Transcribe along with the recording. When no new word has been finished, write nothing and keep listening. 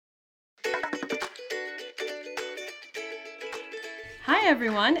Hi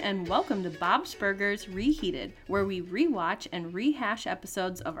everyone, and welcome to Bob's Burgers Reheated, where we rewatch and rehash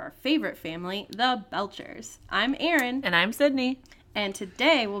episodes of our favorite family, the Belchers. I'm Erin. And I'm Sydney. And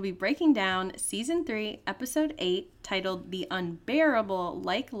today we'll be breaking down Season 3, Episode 8, titled The Unbearable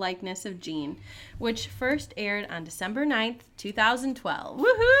Likeness of Jean, which first aired on December 9th, 2012.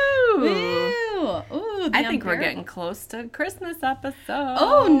 Woohoo! Woo! Ooh, I think we're getting close to Christmas episode.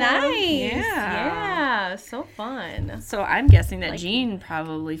 Oh, nice! Yeah. So fun. So I'm guessing that Jean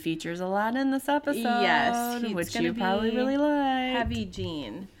probably features a lot in this episode. Yes, which you probably really like. Heavy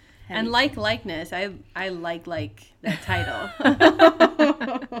Jean. And likeness, I like that title.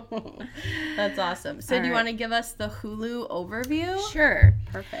 That's awesome. So do you want to give us the Hulu overview? Sure.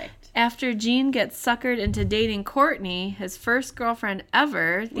 Perfect. After Jean gets suckered into dating Courtney, his first girlfriend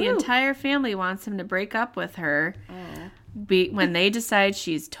ever, the entire family wants him to break up with her when they decide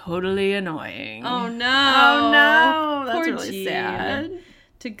she's totally annoying. Oh, no. Oh, no. That's Poor really Jean. sad.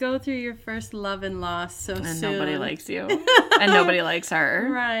 To go through your first love and loss so soon. And nobody likes you. And nobody likes her.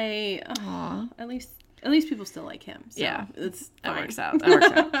 Right. Aw. At least people still like him. So yeah. It's That fine. works out.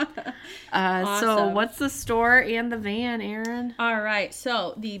 Awesome. So what's the store and the van, Erin? All right.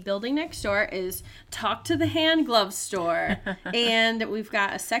 So the building next door is Talk to the Hand Glove Store. And we've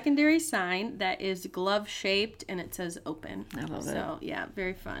got a secondary sign that is glove shaped and it says open. I love it. So yeah,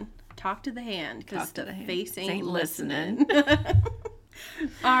 very fun. Talk to the hand because the face ain't Ain't listening.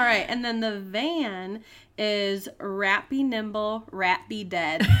 All right, and then the van is Rat Be Nimble, Rat Be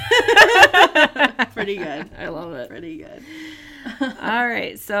Dead. Pretty good. I love it. Pretty good. All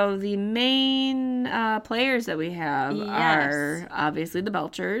right, so the main players that we have are obviously the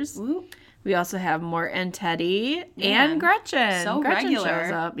Belchers. Ooh. We also have Mort and Teddy and Gretchen. So Gretchen regular.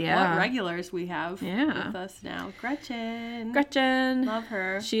 shows up. Yeah. What regulars we have with us now. Gretchen. Love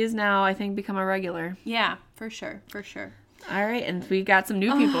her. She is now, I think, become a regular. Yeah, for sure. For sure. All right, and we got some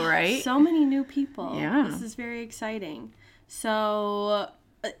new people, right? So many new people. Yeah. This is very exciting. So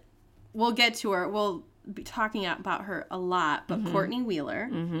we'll get to her. We'll be talking about her a lot, but Courtney Wheeler,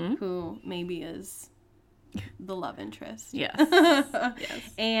 who maybe is the love interest. Yes.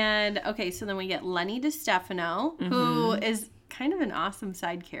 And, okay, so then we get Lenny DiStefano, who is kind of an awesome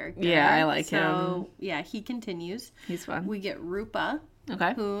side character. Yeah, I like him. So, yeah, he continues. He's fun. We get Rupa,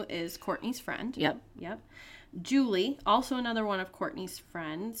 who is Courtney's friend. Yep. Julie, also another one of Courtney's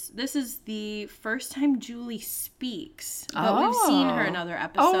friends. This is the first time Julie speaks, but we've seen her in other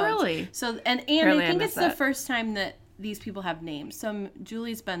episodes. Oh, really? So, and I think it's the first time that these people have names. So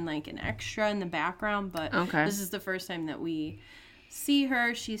Julie's been like an extra in the background, but this is the first time that we see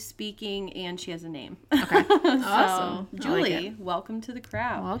her. She's speaking and she has a name. Okay. Awesome. So, Julie, welcome to the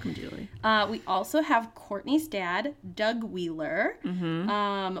crowd. Welcome, Julie. We also have Courtney's dad, Doug Wheeler.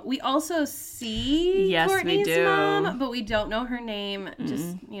 We also see Courtney's mom, but we don't know her name.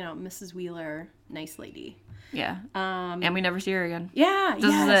 Just, Mrs. Wheeler, nice lady. Yeah. And we never see her again. Yeah.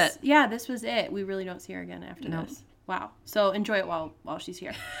 This is it. Yeah, this was it. We really don't see her again after this. Wow. So enjoy it while she's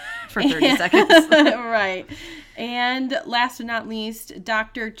here. For 30 seconds. Right. And last but not least,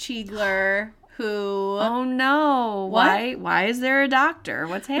 Dr. Cheegler, who... Oh, no. What? Why is there a doctor?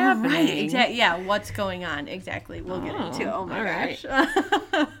 What's happening? Right. Exactly. Yeah, what's going on? Exactly. We'll get into it. Oh, my gosh.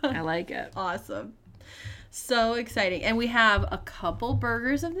 Right. I like it. Awesome. So exciting. And we have a couple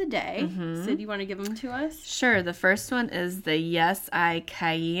burgers of the day. So do you want to give them to us? Sure. The first one is the Yes I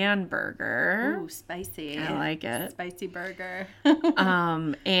Cayenne burger. Ooh, spicy. I like it. Spicy burger.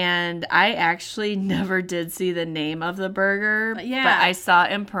 And I actually never did see the name of the burger. But I saw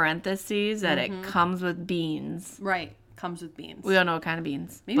in parentheses that it comes with beans. Right. Comes with beans. We don't know what kind of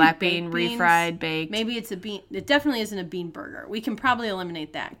beans. Maybe black bean, beans, refried, baked. Maybe it's a bean. It definitely isn't a bean burger. We can probably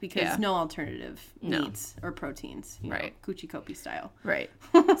eliminate that because no alternative meats or proteins. Right. Coochie Kopi style. Right.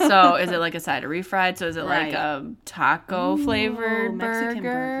 So is it like a side of refried? So is it like a taco flavored Mexican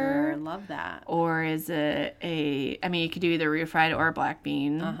burger? burger? Love that. Or is it you could do either refried or black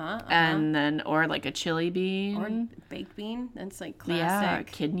bean. And then, or like a chili bean. Or baked bean. That's like classic. Yeah,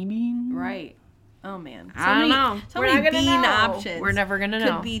 kidney bean. Right. Oh, man. I don't know. So many bean options. We're never going to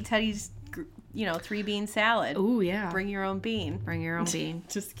know. Could be Teddy's, 3-bean salad. Ooh, yeah. Bring your own bean. Bring your own bean.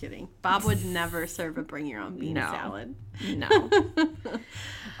 Just kidding. Bob would never serve a bring your own bean salad. No.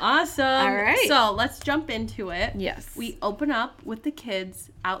 Awesome. All right. So let's jump into it. Yes. We open up with the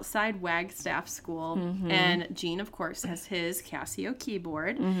kids outside Wagstaff School. And Gene, of course, has his Casio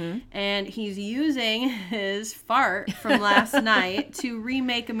keyboard. And he's using his fart from last night to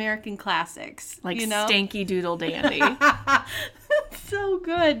remake American classics. Like Stanky Doodle Dandy. So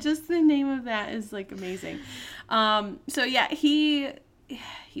good. Just the name of that is like amazing. So yeah, he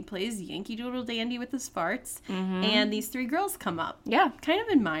he plays Yankee Doodle Dandy with his farts, and these 3 girls come up. Yeah. Kind of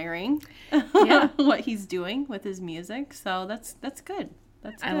admiring what he's doing with his music. So that's good.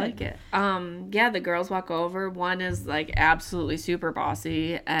 That's good. I like it. The girls walk over. One is like absolutely super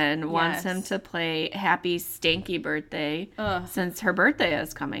bossy and wants him to play Happy Stanky Birthday since her birthday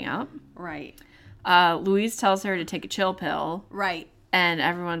is coming up. Right. Louise tells her to take a chill pill. Right. And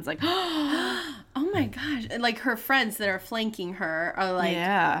everyone's like, oh my gosh. And like her friends that are flanking her are like,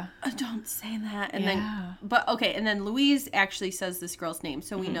 oh, don't say that. And then Louise actually says this girl's name.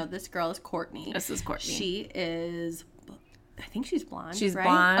 So we know this girl is Courtney. This is Courtney. She is, I think she's blonde. She's right?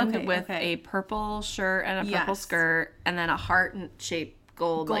 blonde with a purple shirt and a purple skirt and then a heart-shaped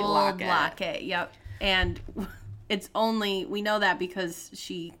gold like locket. Yep. And we know that because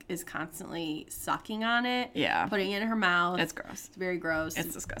she is constantly sucking on it. Yeah. Putting it in her mouth. It's gross. It's very gross.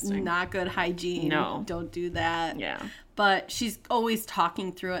 It's disgusting. Not good hygiene. No. Don't do that. Yeah. But she's always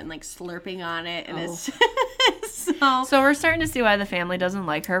talking through it and like slurping on it. And it's So we're starting to see why the family doesn't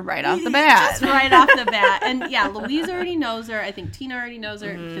like her right off the bat. Just right off the bat. And yeah, Louise already knows her. I think Tina already knows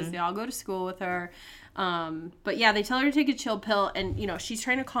her because they all go to school with her. But yeah, they tell her to take a chill pill. And, she's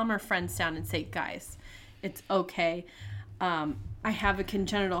trying to calm her friends down and say, guys, it's okay. I have a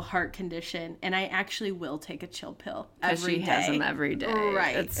congenital heart condition, and I actually will take a chill pill every day. She has them every day.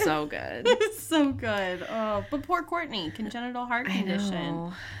 Right. It's so good. It's so good. Oh, but poor Courtney, congenital heart condition. I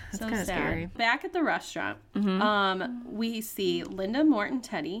know. That's so kind of scary. Back at the restaurant, we see Linda, Mort, and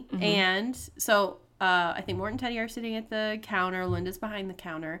Teddy, and so I think Mort and Teddy are sitting at the counter. Linda's behind the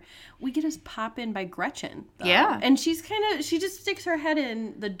counter. We get us pop in by Gretchen, though. Yeah. And she just sticks her head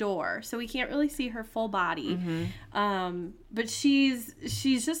in the door, so we can't really see her full body. But she's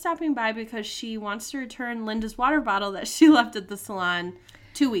just stopping by because she wants to return Linda's water bottle that she left at the salon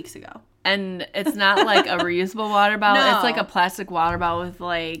 2 weeks ago. And it's not like a reusable water bottle. No. It's like a plastic water bottle with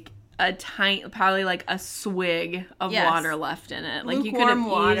like a tiny, probably like a swig of water left in it. Like lukewarm, you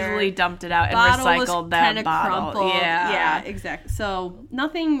could have easily dumped it out and recycled that bottle. Crumpled. Yeah, exactly. So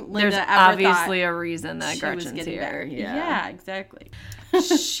nothing Linda There's ever obviously a reason that Gretchen's here. Yeah, exactly.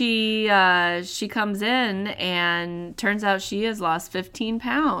 She comes in and turns out she has lost 15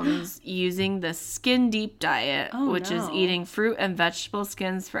 pounds using the Skin Deep diet, which is eating fruit and vegetable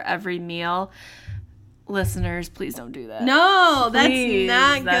skins for every meal. Listeners, please don't do that. No, that's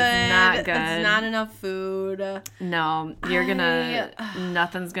not good. It's not enough food. No,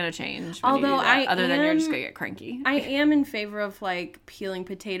 nothing's gonna change when you do that, other than you're just gonna get cranky. I am in favor of like peeling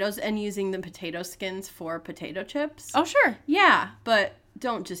potatoes and using the potato skins for potato chips. Oh, sure. Yeah, but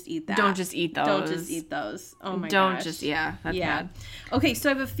don't just eat that. Don't just eat those. Oh my gosh. Don't just, that's bad. Okay, so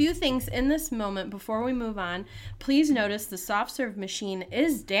I have a few things in this moment before we move on. Please notice the soft serve machine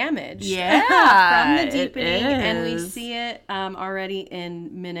is damaged. Yeah. From the deepening. And we see it already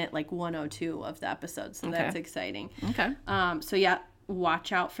in minute like 102 of the episode. So that's exciting. Okay. So yeah,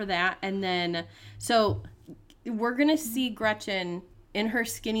 watch out for that. And then, so we're going to see Gretchen in her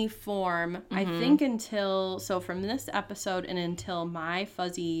skinny form, I think from this episode and until My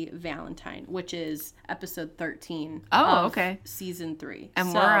Fuzzy Valentine, which is episode 13 of season 3.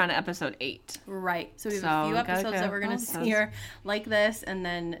 And we're on episode 8. Right. So we have a few episodes that we're going to see her like this, and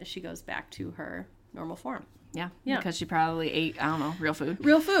then she goes back to her normal form. Yeah. Because she probably ate, I don't know, real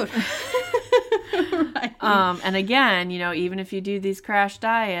food. Right. And again, even if you do these crash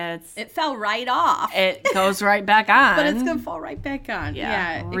diets, it fell right off. It goes right back on. But it's going to fall right back on.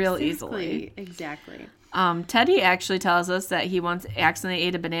 Yeah, real easily. Exactly. Teddy actually tells us that he once accidentally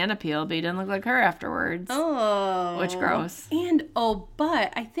ate a banana peel, but he didn't look like her afterwards. Oh. Which gross. And,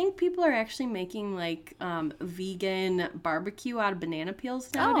 but I think people are actually making, like, vegan barbecue out of banana peels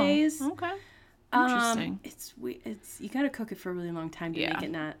nowadays. Oh, okay. Interesting. It's you got to cook it for a really long time to make it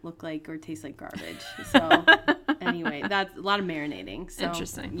not look like or taste like garbage. So anyway, that's a lot of marinating. So,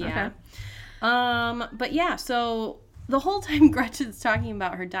 interesting. Yeah. Okay. But yeah, so the whole time Gretchen's talking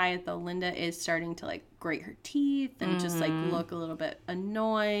about her diet, though, Linda is starting to like grate her teeth and just like look a little bit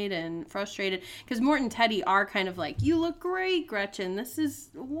annoyed and frustrated because Mort and Teddy are kind of like, you look great, Gretchen. This is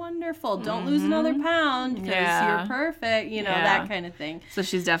wonderful. Don't lose another pound because you're perfect. That kind of thing. So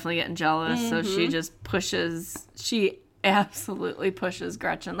she's definitely getting jealous. So she just she absolutely pushes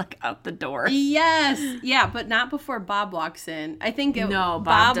Gretchen like out the door. Yes. Yeah, but not before Bob walks in. I think Bob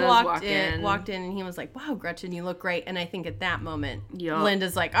walked in and he was like, wow, Gretchen, you look great. And I think at that moment,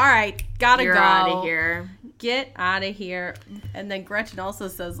 Linda's like, all right, gotta You're go. out of here. Get out of here. And then Gretchen also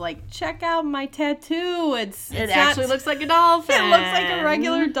says, like, check out my tattoo. It actually looks like a dolphin. It looks like a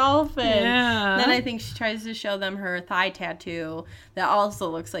regular dolphin. Yeah. Then I think she tries to show them her thigh tattoo that also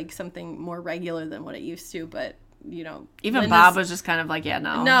looks like something more regular than what it used to, but Even Bob was just kind of like, yeah,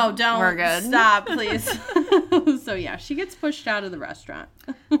 no. No, don't. We're good. Stop, please. So, yeah, she gets pushed out of the restaurant.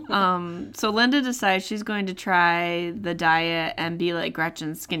 So Linda decides she's going to try the diet and be like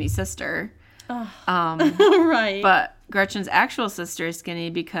Gretchen's skinny sister. Right. But Gretchen's actual sister is skinny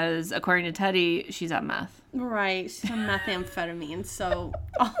because, according to Teddy, she's on meth. Right. She's on methamphetamine. So,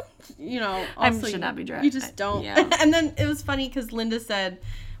 also, I should not be drunk. You just don't. Yeah. And then it was funny because Linda said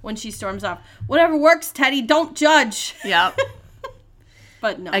when she storms off, whatever works, Teddy, don't judge. Yep.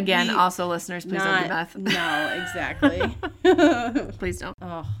 But no. Again, also listeners, please don't do meth. No, exactly. Please don't.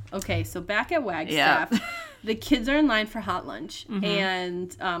 Oh, okay. So back at Wagstaff, the kids are in line for hot lunch,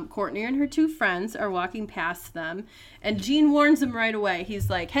 and Courtney and her two friends are walking past them, and Gene warns them right away. He's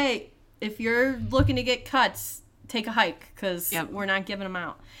like, "Hey, if you're looking to get cuts, take a hike because we're not giving them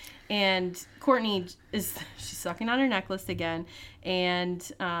out." And Courtney she's sucking on her necklace again, and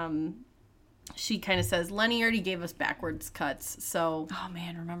she kind of says, Lenny already gave us backwards cuts, so... Oh,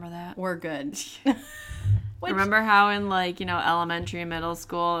 man, remember that? We're good. Remember how in, elementary and middle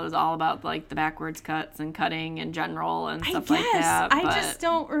school, it was all about, the backwards cuts and cutting in general and stuff like that? I just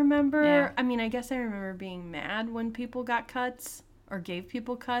don't remember... Yeah. I mean, I guess I remember being mad when people got cuts or gave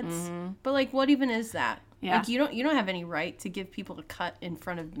people cuts. Mm-hmm. But, what even is that? Yeah. You don't have any right to give people a cut in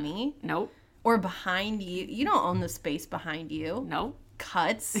front of me. Nope. Or behind you. You don't own the space behind you. Nope.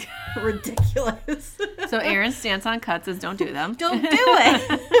 Cuts. Ridiculous. So Aaron's stance on cuts is don't do them. Don't do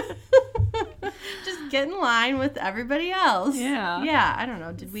it. Just get in line with everybody else. Yeah. Yeah, I don't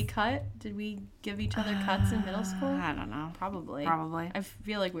know. Did we cut? Did we give each other cuts in middle school? I don't know. Probably. I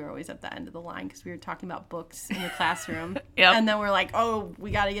feel like we were always at the end of the line because we were talking about books in the classroom. Yep. And then we're like, oh,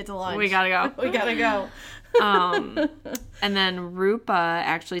 we got to get to lunch. We got to go. We got to go. And then Rupa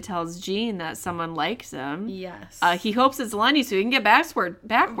actually tells Gene that someone likes him. Yes. He hopes it's Lenny so he can get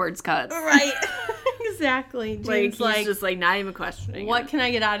backwards cuts. Right. Exactly. Gene's he's just not even questioning what can I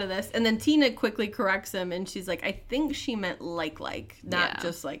get out of this? And then Tina quickly corrects him and she's like, I think she meant like, not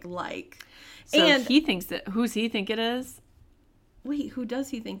just like. So and he thinks that, who's he think it is? Wait, who does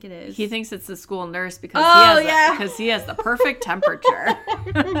he think it is? He thinks it's the school nurse because he has the perfect temperature.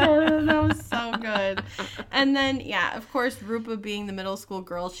 That was so good. And then, of course, Rupa being the middle school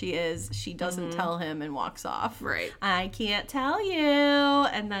girl she is, she doesn't tell him and walks off. Right. I can't tell you.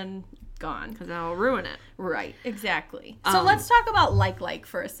 And then gone. Because that'll ruin it. Right, exactly. So let's talk about like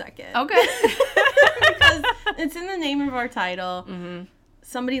for a second. Okay. Because it's in the name of our title. Mm-hmm.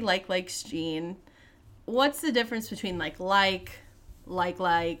 Somebody likes Gene. What's the difference between like, and like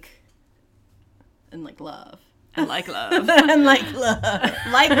love? And like love. And like love.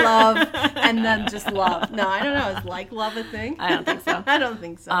 Like love, and then just love. No, I don't know. Is like love a thing? I don't think so. I don't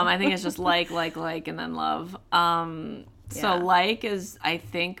think so. I think it's just like, and then love. So like is, I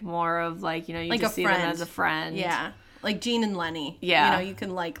think, more of you like just see them as a friend. Yeah. Like Gene and Lenny. Yeah. You can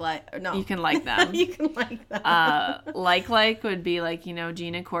no. You can like them. You can like them. Like would be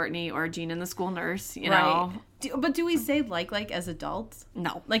Gene and Courtney or Gene and the school nurse, you know. But do we say like as adults?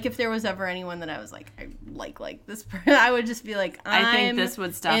 No. Like if there was ever anyone that I was like, I like this person, I would just be like, I think this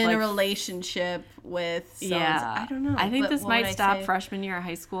would stop in a relationship with I don't know. I think this might stop freshman year of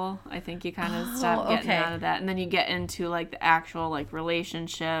high school. I think you kind of stop getting out of that. And then you get into the actual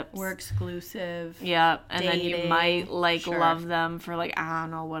relationships. We're exclusive. Yeah. And dating, then you might love them for I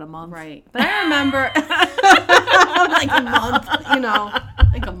don't know what, a month. Right. But I remember a month,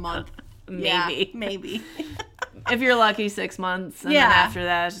 like a month. Maybe. If you're lucky, 6 months. And then after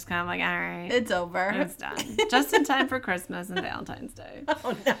that, it's just kind of all right. It's over. It's done. Just in time for Christmas and Valentine's Day.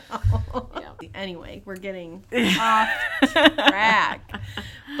 Oh, no. Yeah. Anyway, we're getting off track.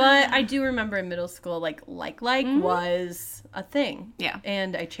 But I do remember in middle school, was a thing. Yeah.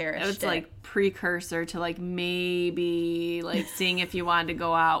 And I cherished it. It was precursor to maybe seeing if you wanted to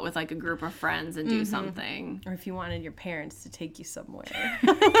go out with a group of friends and do something. Or if you wanted your parents to take you somewhere.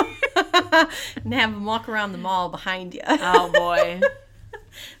 And have them walk around the mall behind you. Oh, boy.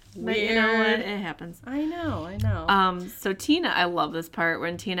 But you know what? It happens. I know. So Tina, I love this part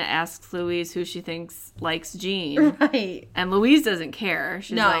when Tina asks Louise who she thinks likes Gene. Right. And Louise doesn't care.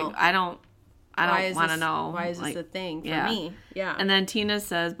 She's like, I don't want to know. Why is this a thing for me? Yeah. And then Tina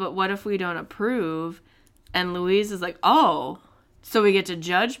says, but what if we don't approve? And Louise is like, oh, so we get to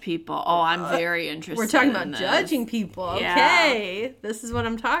judge people. Oh, I'm very interested. We're talking about judging people. Okay. Yeah. This is what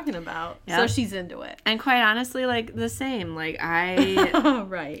I'm talking about. Yep. So she's into it. And quite honestly, the same. I...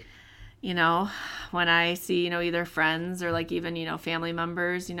 Right. When I see, either friends or even, family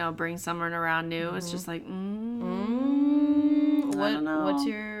members, bring someone around new, it's just I don't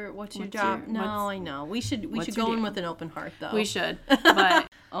know. What's your job? I know. We should go in with an open heart though. We should. But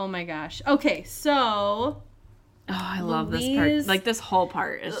oh my gosh. Okay, so Oh, I love this part. Like, this whole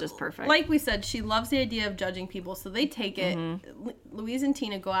part is just perfect. Like we said, she loves the idea of judging people, so they take it. Louise and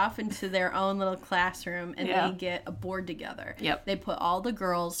Tina go off into their own little classroom, and they get a board together. Yep. They put all the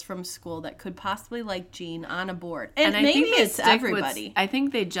girls from school that could possibly like Jean on a board. And maybe it's everybody. I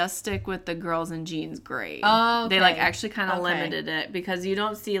think they just stick with the girls in Jean's grade. Oh, okay. They, like, actually kind of limited it, because you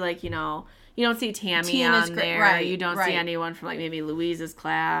don't see, like, you don't see Tammy on there. Right, you don't see anyone from, like, maybe Louise's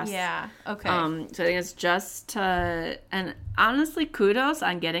class. Yeah, okay. So I think it's just to... And honestly, kudos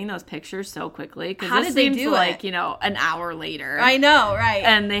on getting those pictures so quickly. Because this seems like, an hour later. I know, right.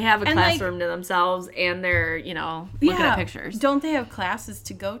 And they have a classroom to themselves, and they're, looking at pictures. Don't they have classes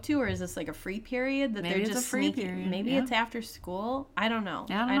to go to, or is this like a free period that maybe they're just sneaking? Period. Maybe it's after school. I don't know.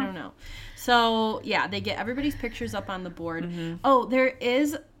 I don't know. So, yeah, they get everybody's pictures up on the board. Oh, there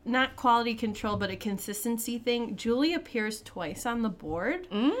is... not quality control, but a consistency thing. Julie appears twice on the board,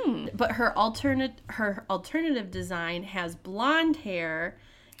 but her alternative design has blonde hair,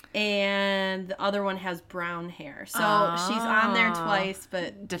 and the other one has brown hair. So she's on there twice,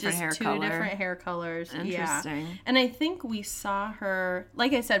 but different just hair color. different hair colors. Interesting. Yeah. And I think we saw her,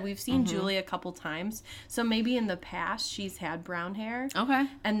 like I said, we've seen Julie a couple times. So maybe in the past she's had brown hair. Okay.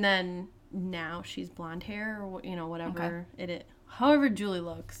 And then now she's blonde hair, or whatever it is. However Julie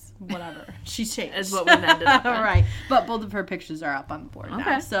looks, whatever. She's changed. Is what we've ended up with. Right. But both of her pictures are up on the board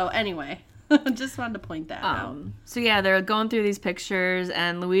now. So anyway, just wanted to point that out. So yeah, they're going through these pictures,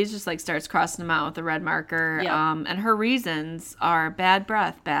 and Louise just, like, starts crossing them out with a red marker. Yep. And her reasons are bad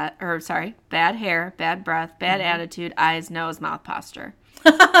hair, bad breath, bad attitude, eyes, nose, mouth posture.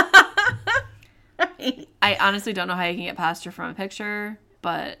 Right. I honestly don't know how you can get posture from a picture.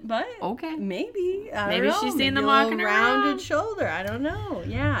 But okay, maybe she's seen them walking around. Rounded shoulder. I don't know.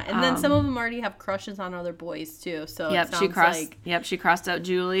 Yeah, and then some of them already have crushes on other boys too. So she crossed out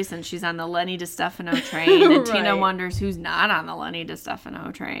Julie since she's on the Lenny DiStefano train, and Tina wonders who's not on the Lenny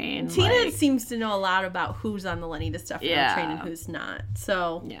DiStefano train. Tina seems to know a lot about who's on the Lenny DiStefano train and who's not.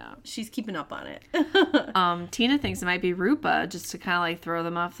 So she's keeping up on it. Tina thinks it might be Rupa, just to kind of, like, throw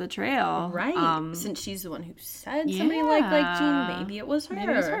them off the trail, right? Since she's the one who said somebody like Jean, maybe it was her.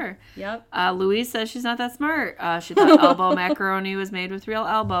 Maybe it was her. Yep. Louise says she's not that smart. She thought elbow macaroni was made with real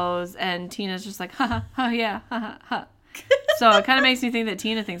elbows, and Tina's just like, yeah, ha. So it kind of makes me think that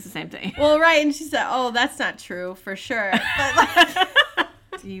Tina thinks the same thing. Well, right, and she said, "Oh, that's not true for sure." But, like,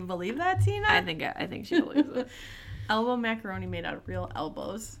 do you believe that, Tina? I think she believes it. Elbow macaroni made out of real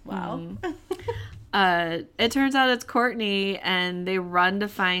elbows. Wow. It turns out it's Courtney, and they run to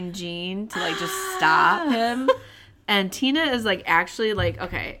find Jean to, like, just stop him. And Tina is, like, actually, like,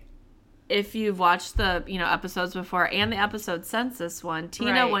 okay, if you've watched the, episodes before and the episode since this one,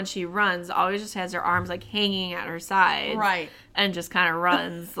 Tina, when she runs, always just has her arms, like, hanging at her sides. Right. And just kind of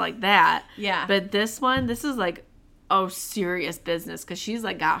runs like that. Yeah. But this is, like, serious business, because she's,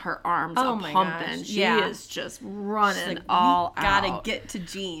 like, got her arms pumping. Gosh. She is just running all out. Gotta get to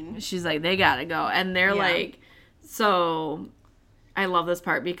Jean. She's like, they gotta go. And they're like, so... I love this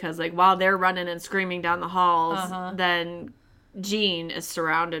part because, like, while they're running and screaming down the halls, then Jean is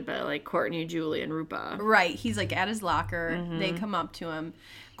surrounded by, like, Courtney, Julie, and Rupa. Right. He's, like, at his locker. They come up to him.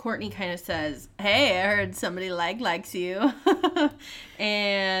 Courtney kind of says, "Hey, I heard somebody likes you."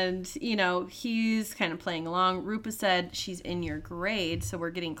 And, he's kind of playing along. Rupa said, "She's in your grade, so we're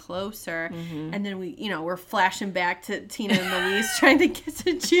getting closer." And then we're flashing back to Tina and Louise trying to get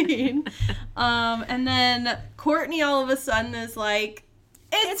to Jean. And then Courtney all of a sudden is like,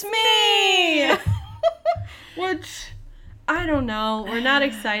 "It's me!" Which... I don't know. We're not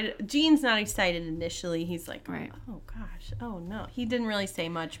excited. Jean's not excited initially. He's like, "Oh gosh, oh no." He didn't really say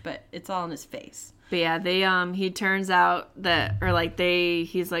much, but it's all in his face. But yeah, he turns out that,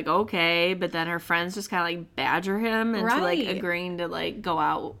 he's like, okay, but then her friends just kind of, like, badger him into, like, agreeing to, like, go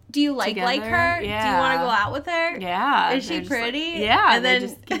out. Do you like her? Yeah. Do you want to go out with her? Yeah. Is she pretty? Like, yeah. And then they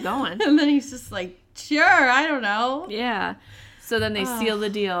just keep going. And then he's just like, "Sure, I don't know." Yeah. So then they seal the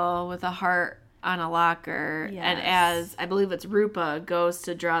deal with a heart on a locker, and as I believe it's Rupa goes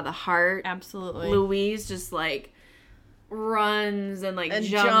to draw the heart, absolutely, Louise just, like, runs and, like,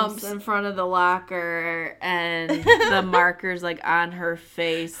 jumps in front of the locker, and the marker's, like, on her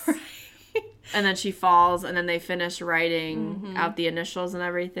face, and then she falls, and then they finish writing out the initials and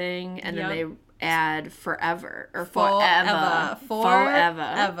everything, and then they add forever or forever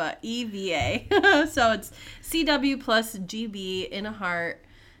EVA. So it's CW plus GB in a heart.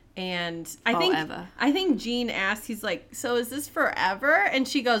 And Eva. I think Gene asks, he's like, so is this forever? And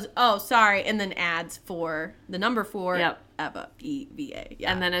she goes, oh, sorry. And then adds the number 4, Yep. Eva, E-V-A.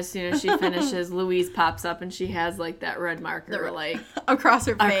 Yeah. And then as soon as she finishes, Louise pops up and she has like that red marker like across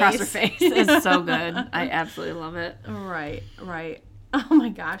her face. It's so good. I absolutely love it. Right. Oh my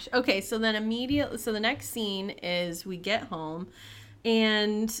gosh. Okay, so then the next scene is we get home.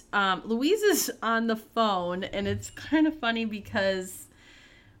 And Louise is on the phone, and it's kind of funny because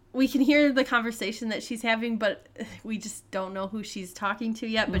we can hear the conversation that she's having, but we just don't know who she's talking to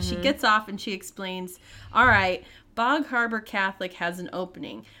yet. But she gets off and she explains, all right, Bog Harbor Catholic has an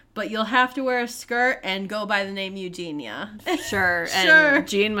opening, but you'll have to wear a skirt and go by the name Eugenia. Sure. And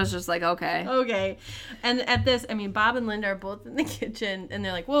Jean was just like, okay. Okay. And at this, I mean, Bob and Linda are both in the kitchen, and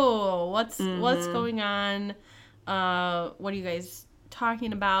they're like, whoa, what's going on? What are you guys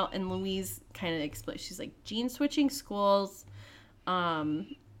talking about? And Louise kind of explains. She's like, Jean's switching schools.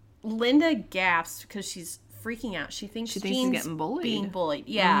 Linda gasps because she's freaking out. She thinks Jean's getting bullied. Being bullied.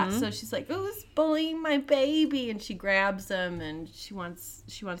 Yeah. So she's like, who's bullying my baby? And she grabs him, and she wants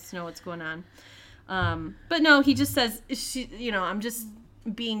to know what's going on. But no, he just says, I'm just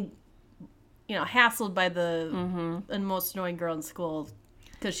being, hassled by the most annoying girl in school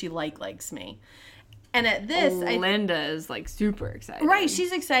because she likes me. And at this, Linda is like super excited. Right,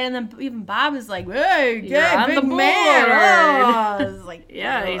 she's excited, and then even Bob is like, "Hey, you're on big the board." Man. Oh. It's like,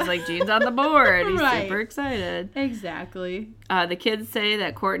 yeah, he's like, Jean's on the board. He's super excited. Exactly. The kids say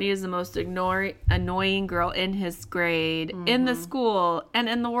that Courtney is the most annoying girl in his grade, in the school, and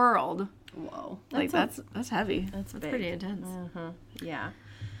in the world. Whoa, that's heavy. That's big. Pretty intense. Yeah.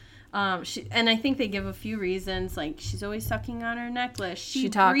 And I think they give a few reasons, like she's always sucking on her necklace. She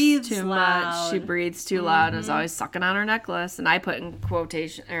talks breathes too loud. much. She breathes too loud and is always sucking on her necklace. And I put in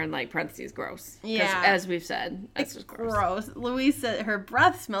quotation or in like parentheses, gross. Yeah, as we've said, that's just gross. Louise said her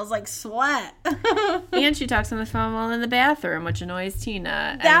breath smells like sweat. And she talks on the phone while in the bathroom, which annoys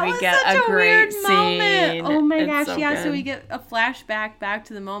Tina. That and was we get such a great weird scene. moment. Oh my gosh, so yeah. good. So we get a flashback back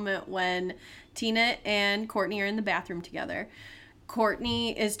to the moment when Tina and Courtney are in the bathroom together.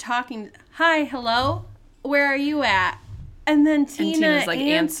 Courtney is talking, hi, hello, where are you at? And then Tina like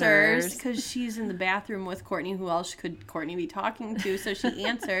answers because she's in the bathroom with Courtney. Who else could Courtney be talking to? So she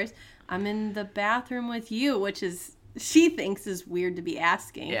answers, I'm in the bathroom with you, which is, she thinks is weird to be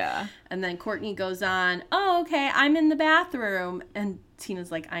asking. Yeah. And then Courtney goes on, oh, okay, I'm in the bathroom. And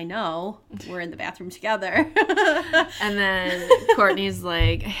Tina's like, I know, we're in the bathroom together. And then Courtney's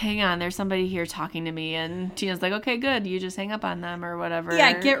like, hang on, there's somebody here talking to me. And Tina's like, okay, good, you just hang up on them or whatever.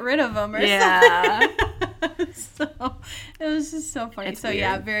 Yeah, get rid of them or something. So it was just so funny. It's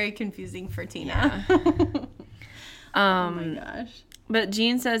weird. Very confusing for Tina. Yeah. Oh my gosh. But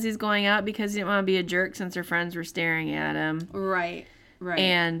Gene says he's going out because he didn't want to be a jerk since her friends were staring at him. Right.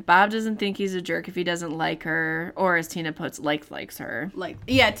 And Bob doesn't think he's a jerk if he doesn't like her, or as Tina puts, likes her.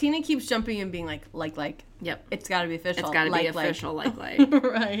 Tina keeps jumping and being like. Yep. It's got to be official. It's got to be official, like.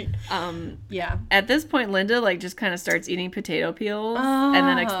 Right. Yeah. At this point, Linda, just kind of starts eating potato peels and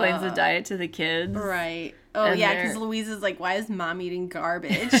then explains the diet to the kids. Right. Oh, and yeah, because Louise is like, why is Mom eating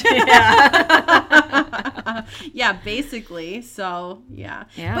garbage? Yeah, basically. So, yeah.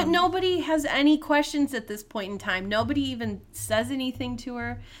 But nobody has any questions at this point in time. Nobody even says anything to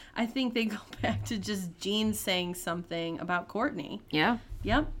her. I think they go back to just Jean saying something about Courtney. Yeah.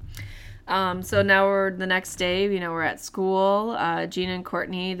 Yep. So now we're the next day, we're at school. Jean and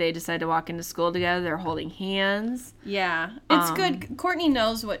Courtney, they decide to walk into school together. They're holding hands. Yeah. It's good. Courtney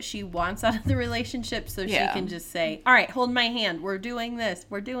knows what she wants out of the relationship, so she can just say, all right, hold my hand. We're doing this.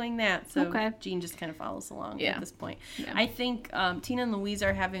 We're doing that. So Jean just kind of follows along at this point. Yeah. I think Tina and Louise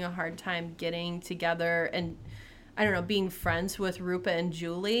are having a hard time getting together and, I don't know, being friends with Rupa and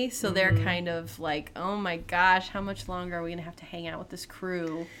Julie. So they're kind of like, oh my gosh, how much longer are we going to have to hang out with this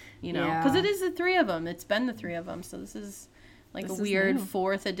crew? Because it is the three of them. It's been the three of them. So this is a weird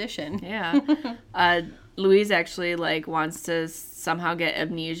fourth edition. Yeah. Louise actually wants to somehow get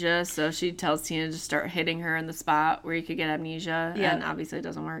amnesia. So she tells Tina to start hitting her in the spot where you could get amnesia. Yeah. And obviously it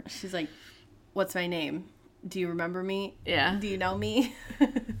doesn't work. She's like, what's my name? Do you remember me? Yeah. Do you know me?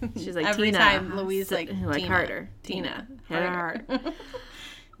 She's like, every Tina. time Louise Tina. Harder. Tina. Harder.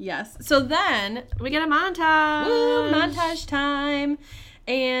 Yes. So then we get a montage. Woo, montage time.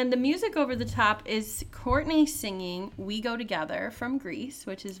 And the music over the top is Courtney singing We Go Together from Grease,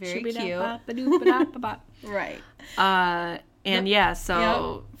 which is very cute. Right.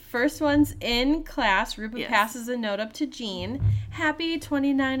 So... First one's in class. Rupa passes a note up to Jean. Happy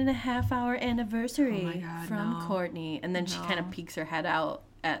 29-and-a-half-hour anniversary from Courtney. And then she kind of peeks her head out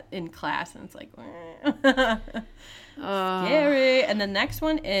in class, and it's like... Scary. And the next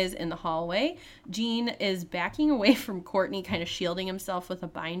one is in the hallway. Gene is backing away from Courtney, kind of shielding himself with a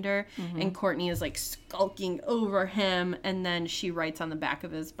binder. And Courtney is like skulking over him. And then she writes on the back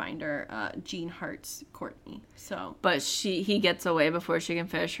of his binder, Gene hearts Courtney. So, but he gets away before she can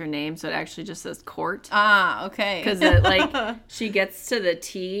finish her name, so it actually just says Court. Ah, okay. Because she gets to the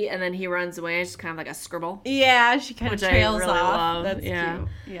T and then he runs away. It's just kind of like a scribble. Yeah, she kind of trails really off. Love. That's cute.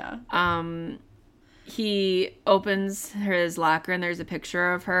 Yeah. He opens his locker and there's a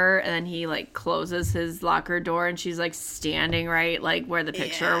picture of her, and then he like closes his locker door and she's like standing right like where the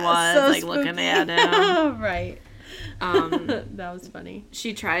picture was, so like spooky. looking at him. Right. That was funny.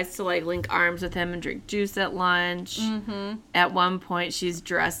 She tries to like link arms with him and drink juice at lunch. At one point she's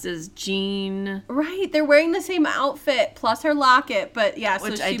dressed as Jean. Right, they're wearing the same outfit plus her locket, but yeah, so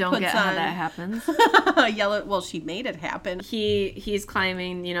which she I don't puts get on how that happens. yellow. Well, she made it happen. He's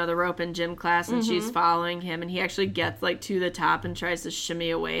climbing, the rope in gym class, and she's following him, and he actually gets like to the top and tries to shimmy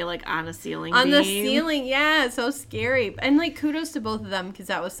away like on a ceiling beam. The ceiling, yeah, so scary. And like kudos to both of them, because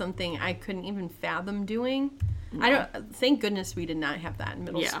that was something I couldn't even fathom doing. No. Thank goodness we did not have that in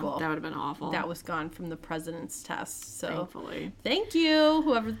middle school. That would have been awful. That was gone from the president's test. So thankfully. Thank you,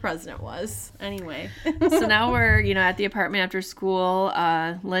 whoever the president was. Anyway. So now we're, at the apartment after school.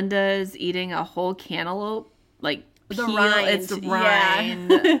 Linda is eating a whole cantaloupe, like the peel. rind. It's the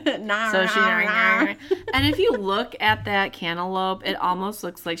rind. Yeah. So she and if you look at that cantaloupe, it almost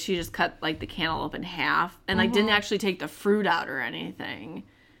looks like she just cut like the cantaloupe in half and like didn't actually take the fruit out or anything.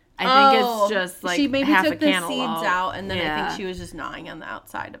 I think it's just like she maybe half took a the cantaloupe. seeds out, and then I think she was just gnawing on the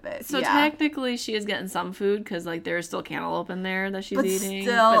outside of it. So technically, she is getting some food because like there's still cantaloupe in there that she's eating.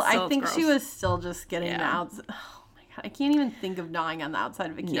 Still, but I think she gross. was still just getting the outside. Oh my god, I can't even think of gnawing on the outside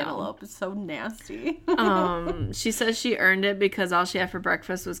of a cantaloupe. No. It's so nasty. She says she earned it because all she had for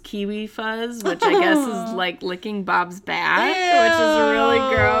breakfast was kiwi fuzz, which I guess is like licking Bob's back, which is really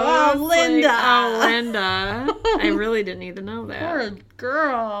gross. Oh, Linda. Linda. I really didn't need to know that. Poor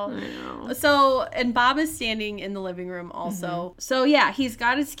girl. I know. So, and Bob is standing in the living room also. So, yeah, he's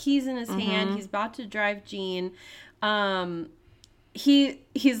got his keys in his hand. He's about to drive Jean.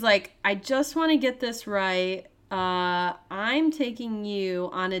 He's like, I just want to get this right. I'm taking you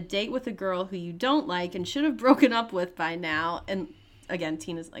on a date with a girl who you don't like and should have broken up with by now. And again,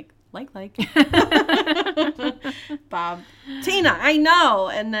 Tina's like. Bob, Tina, I know.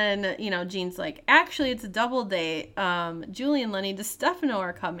 And then, Jean's like, actually, it's a double date. Julie and Lenny DiStefano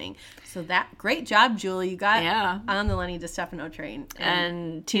are coming. So great job, Julie. You got on the Lenny DiStefano train.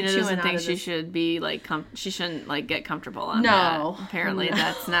 And Tina doesn't think she should be like, she shouldn't like get comfortable on that. Apparently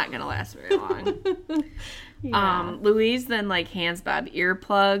that's not going to last very long. Yeah. Louise then like hands Bob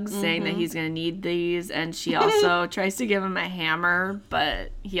earplugs saying that he's gonna need these, and she also tries to give him a hammer,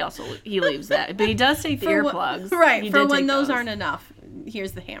 but he leaves that. But he does take the earplugs. Right, for when those aren't enough.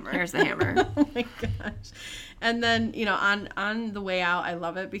 Here's the hammer. Oh my gosh. And then, on the way out, I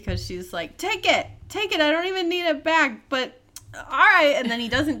love it because she's like, take it. I don't even need it back, but all right. And then he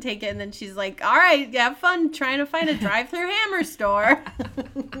doesn't take it, and then she's like, all right, have fun trying to find a drive-through hammer store.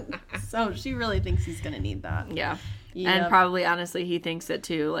 So she really thinks he's going to need that. Yeah. Yep. And probably, honestly, he thinks it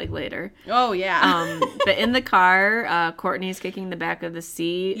too, like later. Oh, yeah. But in the car, Courtney's kicking the back of the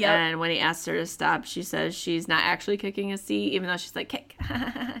seat. And when he asks her to stop, she says she's not actually kicking a seat, even though she's like, kick,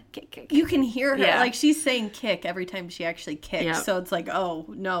 kick. You can hear her. Like, she's saying kick every time she actually kicks. Yep. So it's like, oh,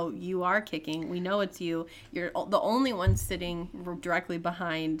 no, you are kicking. We know it's you. You're the only one sitting directly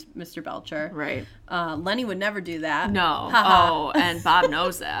behind Mr. Belcher. Right. Lenny would never do that. No. Oh, and Bob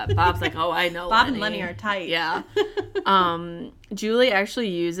knows that. Bob's like, oh, I know Bob Lenny. and Lenny are tight. Yeah. Julie actually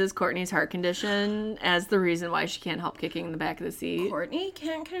uses Courtney's heart condition as the reason why she can't help kicking in the back of the seat. Courtney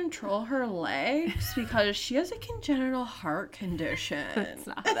can't control her legs because she has a congenital heart condition. That's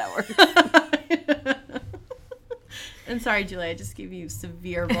not how that works. And sorry, Julie, I just gave you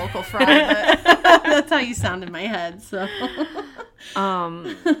severe vocal fry, but that's how you sound in my head. So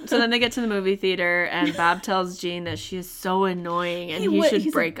then they get to the movie theater, and Bob tells Jean that she is so annoying, and he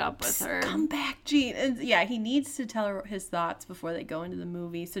should break up with her. Come back, Jean. And he needs to tell her his thoughts before they go into the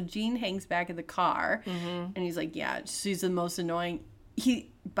movie. So Jean hangs back in the car, and he's like, yeah, she's the most annoying.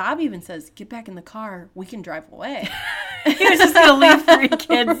 Bob even says, get back in the car. We can drive away. He was just going to leave 3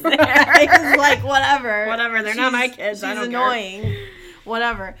 kids there. He's like, whatever. They're not my kids. She's annoying. Care.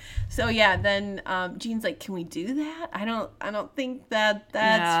 Whatever. So then Jean's like, can we do that? I don't think that's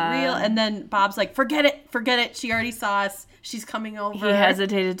real. And then Bob's like, forget it. She already saw us. She's coming over. He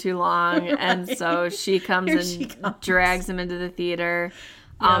hesitated too long, and so she comes drags him into the theater.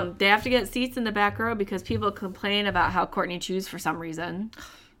 They have to get seats in the back row because people complain about how Courtney chews for some reason.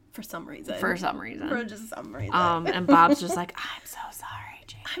 For some reason. For some reason. For just some reason. And Bob's just like, I'm so sorry,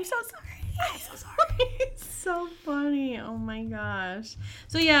 Jane. I'm so sorry. I'm so sorry. It's so funny. Oh my gosh.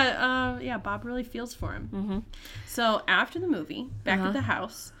 So yeah, Bob really feels for him. Mm-hmm. So after the movie, back at the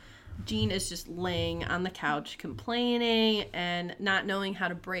house, Gene is just laying on the couch complaining and not knowing how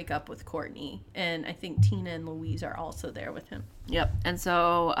to break up with Courtney. And I think Tina and Louise are also there with him. Yep. And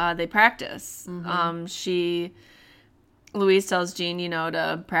so they practice. Louise tells Gene,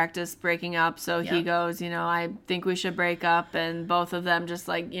 to practice breaking up. So he goes, I think we should break up. And both of them just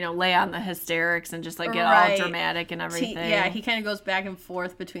lay on the hysterics and just get all dramatic and everything. He kind of goes back and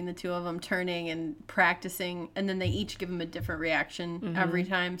forth between the two of them, turning and practicing. And then they each give him a different reaction every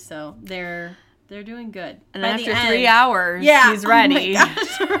time. So they're doing good. And then after 3 hours, he's ready. Oh my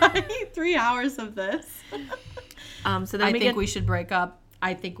gosh, right? 3 hours of this. So then I think we should break up.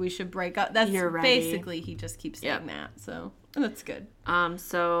 I think we should break up. That's basically, he just keeps saying that. So that's good.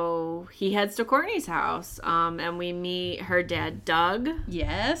 So he heads to Courtney's house, and we meet her dad, Doug.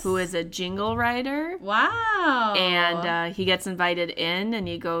 Yes. Who is a jingle writer. Wow. And he gets invited in, and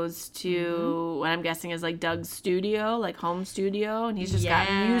he goes to what I'm guessing is Doug's studio, home studio, and he's just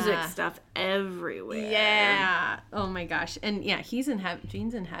got music stuff everywhere. Yeah. Oh my gosh. And Gene's in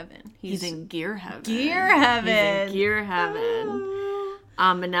heaven. He's in gear heaven. Gear heaven. He's in gear heaven.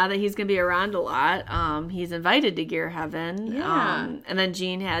 And now that he's going to be around a lot, he's invited to Gear Heaven. Yeah. And then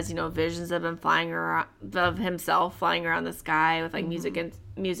Gene has, visions of him flying around, of himself flying around the sky with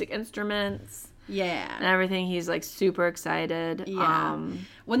music instruments. Yeah. And everything. He's super excited. Yeah.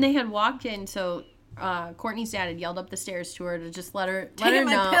 When they had walked in, so Courtney's dad had yelled up the stairs to her to just let her know. Taking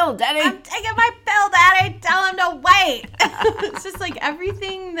my pill, Daddy. I'm taking my pill, Daddy. Tell him to wait. It's just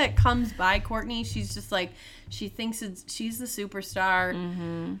everything that comes by Courtney, she's just she thinks she's the superstar.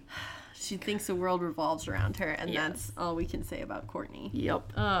 Mm-hmm. She thinks the world revolves around her, and that's all we can say about Courtney.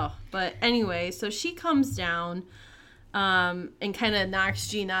 Yep. Oh, but anyway, so she comes down and kind of knocks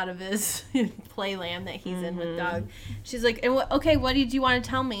Gene out of his playland that he's in with Doug. She's like, okay, what did you want to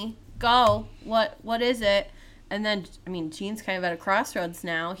tell me? Go. What is it? And then, Gene's kind of at a crossroads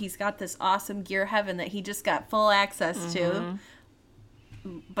now. He's got this awesome Gear Heaven that he just got full access to.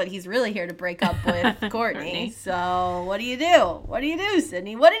 But he's really here to break up with Courtney. So what do you do,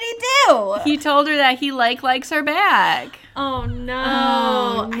 Sydney? What did he do? He told her that he likes her back. Oh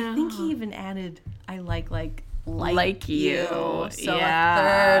no. I think he even added, I like you. So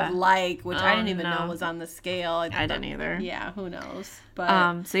a third which I didn't even know was on the scale. I didn't either. Yeah, who knows?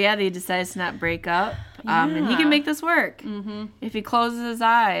 But so they decides to not break up. And he can make this work. If he closes his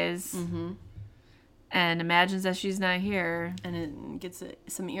eyes. And imagines that she's not here. And it gets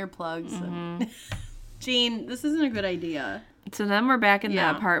some earplugs. Gene, this isn't a good idea. So then we're back in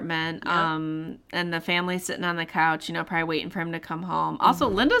the apartment. And the family's sitting on the couch, probably waiting for him to come home. Also,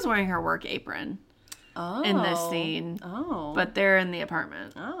 Linda's wearing her work apron in this scene. Oh. But they're in the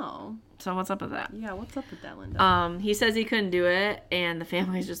apartment. Oh. So what's up with that? Yeah, what's up with that, Linda? He says he couldn't do it, and the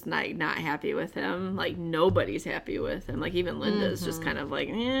family's just not happy with him. Nobody's happy with him. Even Linda's just kind of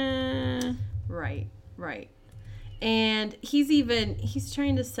eh. Right. And he's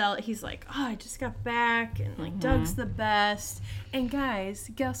trying to sell it. He's like, I just got back, and Doug's the best. And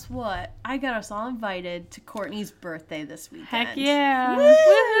guys, guess what? I got us all invited to Courtney's birthday this weekend. Heck yeah.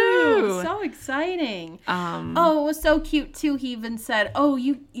 Woo! So exciting. It was so cute too. He even said,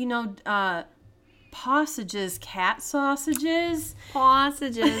 Pausages, cat sausages.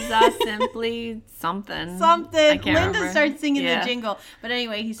 Pausages are simply something. Something. I can't Linda remember. starts singing the jingle. But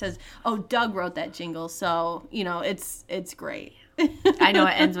anyway, he says, Doug wrote that jingle, so, it's great. I know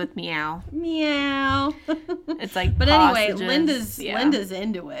it ends with meow. Meow. It's but anyway, pausages. Linda's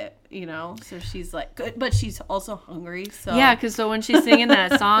into it, so she's good, but she's also hungry. So yeah, because when she's singing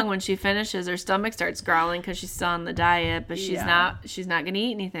that song, when she finishes, her stomach starts growling because she's still on the diet, but she's not gonna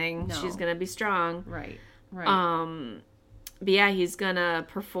eat anything. No. She's gonna be strong. Right. But yeah, he's gonna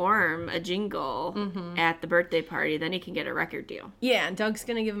perform a jingle at the birthday party. Then he can get a record deal. Yeah, and Doug's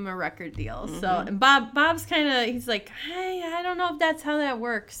gonna give him a record deal. So, and Bob's he's like, hey, I don't know if that's how that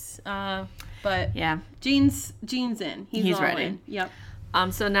works. But yeah, Gene's in. He's all ready. In. Yep.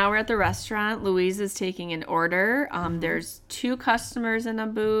 So now we're at the restaurant. Louise is taking an order. There's 2 customers in a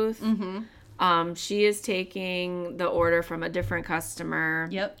booth. She is taking the order from a different customer.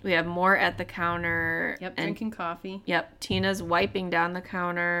 Yep. We have more at the counter. Yep, drinking coffee. Yep. Tina's wiping down the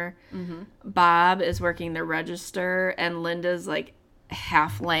counter. Bob is working the register, and Linda's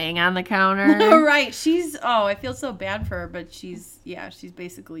half laying on the counter. Right. I feel so bad for her, but she's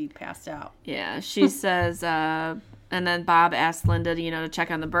basically passed out. Yeah. She says, And then Bob asks Linda, to check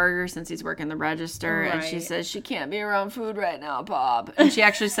on the burger since he's working the register. Right. And she says she can't be around food right now, Bob. And she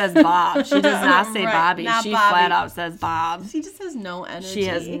actually says Bob. She does not say Right, Bobby. not She Bobby. flat out says Bob. She just has no energy. She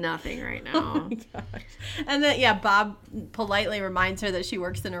has nothing right now. Oh my gosh. And then, Bob politely reminds her that she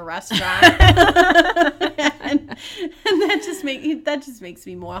works in a restaurant. and that just makes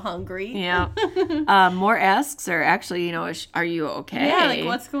me more hungry. Yeah. More asks her, actually, are you okay? Yeah, like,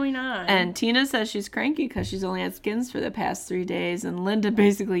 what's going on? And Tina says she's cranky because she's only had skins for the past 3 days. And Linda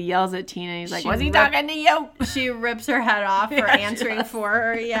basically yells at Tina. He's like, was he talking to you? She rips her head off for answering for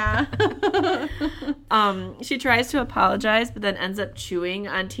her. Yeah. She tries to apologize, but then ends up chewing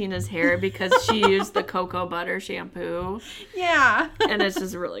on Tina's hair because she used the cocoa butter shampoo. Yeah. And it's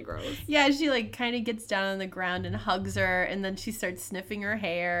just really gross. Yeah, she kind of gets down on the ground and hugs her, and then she starts sniffing her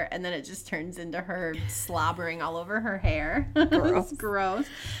hair, and then it just turns into her slobbering all over her hair. Gross. It's gross.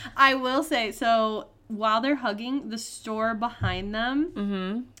 I will say, so while they're hugging, the store behind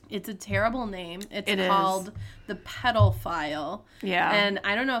them, it's a terrible name. It's called the Petal File. Yeah. And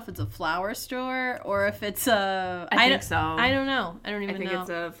I don't know if it's a flower store or if it's a... I think so. I don't know. I don't even know. I think it's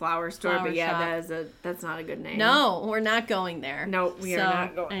a flower store, but that's not a good name. No, we're not going there. No, we are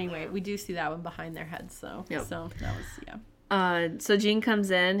not going anyway, there. We do see that one behind their heads, so. Yep. So that was, So Gene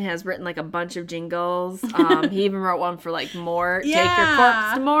comes in, has written a bunch of jingles. He even wrote one for Mort. Yeah. Take your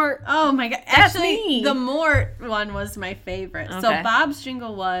corpse to Mort. Oh my god! That's Actually, me. The Mort one was my favorite. Okay. So Bob's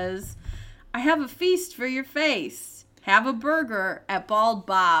jingle was, "I have a feast for your face. Have a burger at Bald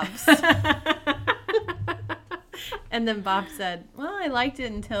Bob's." And then Bob said, "Well, I liked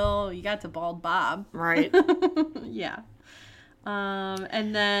it until you got to Bald Bob." Right. Yeah.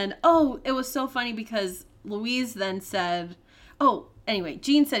 And then it was so funny because Louise then said,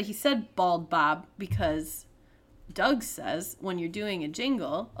 Gene said he said Bald Bob because Doug says when you're doing a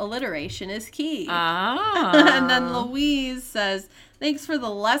jingle, alliteration is key. And then Louise says, "Thanks for the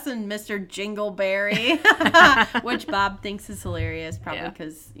lesson, Mr. Jingleberry," which Bob thinks is hilarious, probably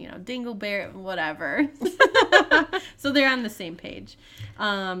because, Dingleberry, whatever. So they're on the same page.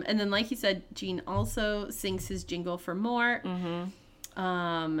 And then, like you said, Gene also sings his jingle for Mort.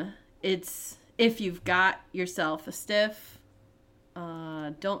 It's, "If you've got yourself a stiff,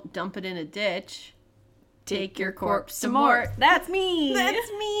 don't dump it in a ditch. Take your corpse to Mort." That's me.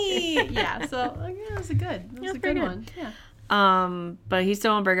 That's me. Yeah, so that was a good one. Yeah. But he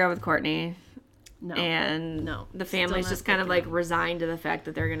still won't break up with Courtney. No. The family's just kind of resigned to the fact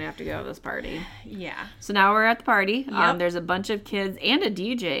that they're going to have to go to this party. Yeah. So now we're at the party. Yep. There's a bunch of kids and a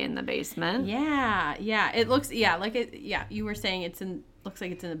DJ in the basement. Yeah. It looks, you were saying looks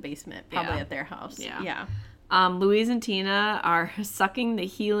like it's in the basement, probably at their house. Yeah. Louise and Tina are sucking the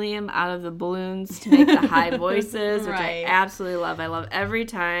helium out of the balloons to make the high voices, which I absolutely love. I love every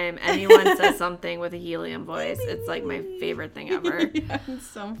time anyone says something with a helium voice. It's my favorite thing ever. Yeah, it's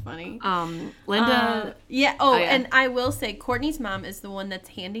so funny. Linda. And I will say Courtney's mom is the one that's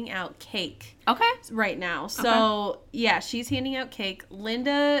handing out cake. Okay. Right now. So, she's handing out cake.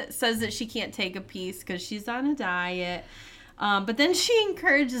 Linda says that she can't take a piece because she's on a diet. But then she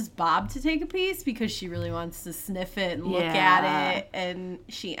encourages Bob to take a piece because she really wants to sniff it and look at it. And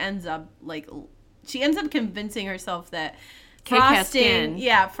she ends up convincing herself that frosting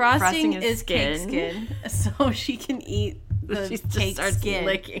is cake skin. So she can eat the cake skin.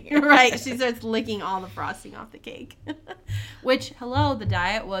 Licking. Right. She starts licking all the frosting off the cake. Which, the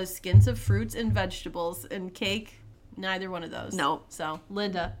diet was skins of fruits and vegetables, and cake, neither one of those. Nope. So,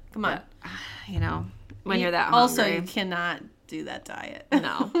 Linda, come on. When you're that hungry. Also, you cannot do that diet.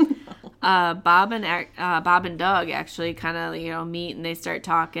 No. Bob and Doug actually kind of, meet and they start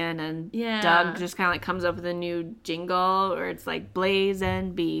talking, and Doug just kind of comes up with a new jingle where it's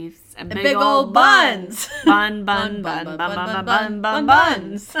blazing beefs and big old buns. Buns.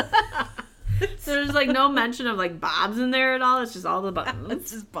 So there's no mention of Bob's in there at all. It's just all the buns. It's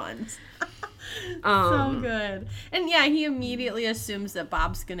just buns. So good. And he immediately assumes that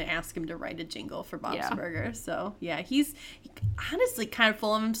Bob's going to ask him to write a jingle for Bob's Burger. So, he's honestly kind of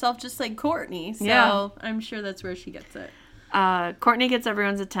full of himself, just like Courtney. So, I'm sure that's where she gets it. Courtney gets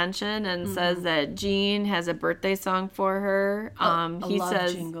everyone's attention and says that Gene has a birthday song for her. He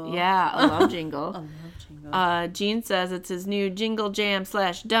says, jingle. Yeah, a love jingle. A love jingle. Gene says it's his new jingle jam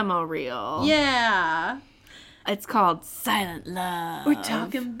 / demo reel. Yeah. It's called Silent Love. We're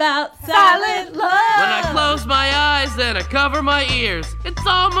talking about silent love. When I close my eyes and I cover my ears, it's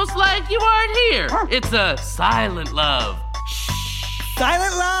almost like you aren't here. It's a silent love.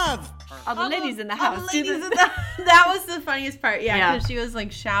 Silent love. all the ladies in the house. That was the funniest part. Yeah, because Yeah. she was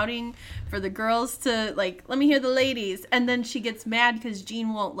like shouting for the girls to like, let me hear the ladies. And then she gets mad because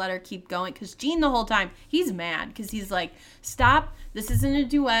Gene won't let her keep going. Because Gene the whole time, he's mad because he's like, stop. This isn't a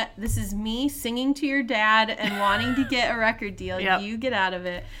duet. This is me singing to your dad and wanting to get a record deal. Yep. You get out of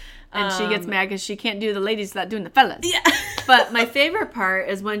it. And she gets mad because she can't do the ladies without doing the fellas. Yeah. But my favorite part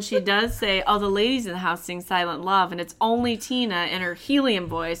is when she does say, oh, the ladies in the house sing Silent Love, and it's only Tina in her helium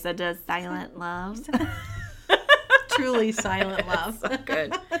voice that does Silent Love. Truly silent love. So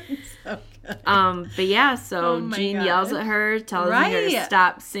good. So good. But yeah, so Oh my Gene God. yells at her, tells her to Right.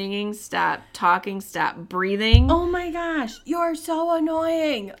 stop singing, stop talking, stop breathing. Oh my gosh, you're so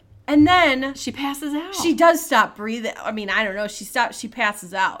annoying. And then She passes out. she does stop breathing. I mean, I don't know. She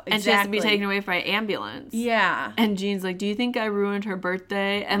passes out. Exactly. And she has to be taken away by ambulance. Yeah. And Jean's like, do you think I ruined her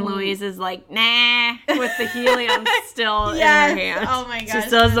birthday? And Louise is like, nah, with the helium still Yes. in her hand. Oh my She gosh,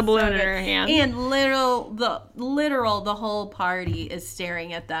 still has the that's balloon so in good. her hand. And the whole party is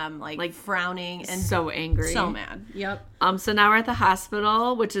staring at them, like frowning and so angry. so mad. Yep. So now we're at the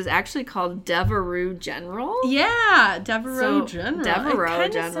hospital, which is actually called Devereux General. Yeah, Devereaux So, General. Devereaux it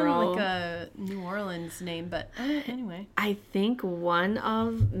kind General. of sounded like a New Orleans name, but anyway. I think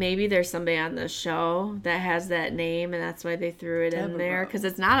maybe there's somebody on the show that has that name, and that's why they threw it in there, because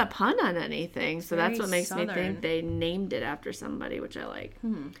it's not a pun on anything. So that's Very what makes me Southern. think they named it after somebody, which I like.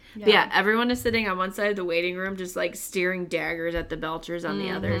 Yeah. But yeah, everyone is sitting on one side of the waiting room, just like steering daggers at the Belchers on the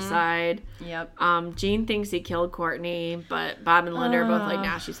other side. Yep. Gene thinks he killed Courtney, but Bob and Linda are both like,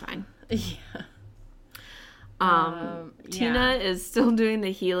 nah, she's fine. Yeah. Tina is still doing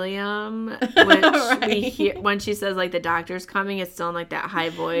the helium, which we hear when she says like the doctor's coming. It's still in like that high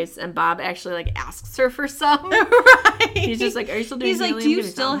voice, and Bob actually like asks her for some. Right. He's just like, "Are you still doing?" He's helium? like, "Do you Give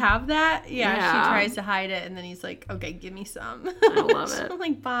me still some." have that?" Yeah, Yeah. She tries to hide it, and then he's like, "Okay, give me some." I love it. I'm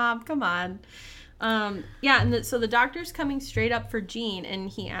like, Bob, come on. Yeah, and so the doctor's coming straight up for Gene, and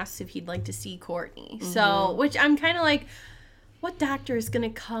he asks if he'd like to see Courtney. So, which I'm kind of like, what doctor is gonna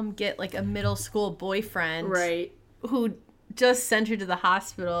come get like a middle school boyfriend, Right. who just sent her to the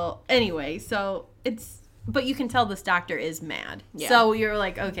hospital anyway? So but you can tell this doctor is mad. Yeah. So you're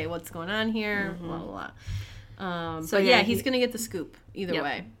like, okay, what's going on here? Blah blah blah. So But yeah, he's gonna get the scoop either Yep.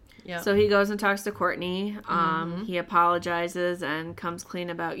 way. Yeah. So he goes and talks to Courtney. He apologizes and comes clean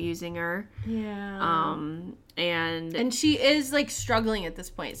about using her. Yeah. And she is like struggling at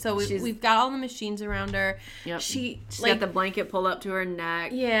this point. So we've got all the machines around her. Yep. She's she's like got the blanket pulled up to her neck.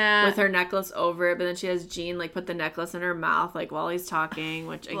 Yeah. With her necklace over it, but then she has Gene like put the necklace in her mouth like while he's talking,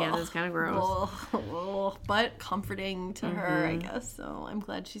 which again is kind of gross. But comforting to her, I guess. So I'm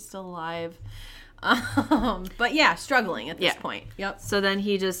glad she's still alive. But yeah, struggling at this point. Yep. So then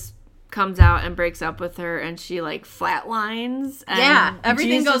he just comes out and breaks up with her, and she like flatlines. And Yeah,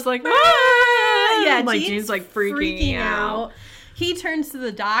 everything Gene's goes just like, "Ah!" Yeah, like Gene's like freaking out. He turns to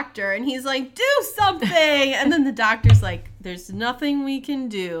the doctor and he's like, "Do something!" And then the doctor's like, "There's nothing we can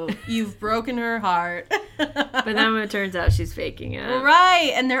do. You've broken her heart." But then when it turns out she's faking it.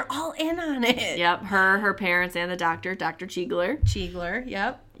 Right, and they're all in on it. Yep, her parents, and the doctor, Dr. Cheegler,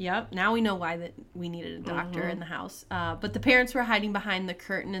 yep. Now we know why that we needed a doctor in the house. But the parents were hiding behind the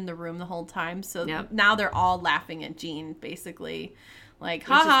curtain in the room the whole time. So now they're all laughing at Gene, basically. Like,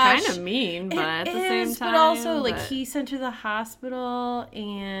 haha. Which is kind of mean, but at the same time. But also, like, he sent her to the hospital,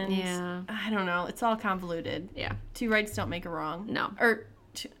 and Yeah. I don't know. It's all convoluted. Yeah. Two rights don't make a wrong. No. Or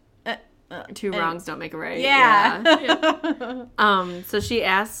Two wrongs don't make a right. Yeah. So she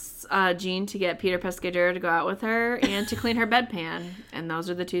asks Gene to get Peter Pescadero to go out with her and to clean her bedpan. And those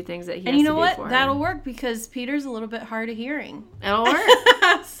are the two things that he has And you to know do what? for her. That'll work because Peter's a little bit hard of hearing. It'll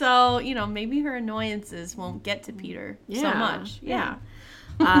work. So, maybe her annoyances won't get to Peter so Yeah. much. Yeah.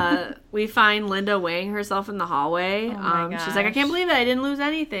 We find Linda weighing herself in the hallway. Oh my She's like, I can't believe it. I didn't lose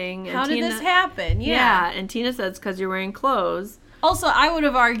anything. And How did Tina, this happen? Yeah. And Tina says, because you're wearing clothes. Also, I would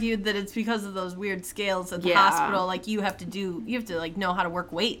have argued that it's because of those weird scales at the Yeah. hospital. Like, you have to like know how to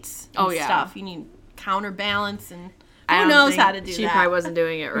work weights and stuff. You need counterbalance, and who knows how to do she that. probably wasn't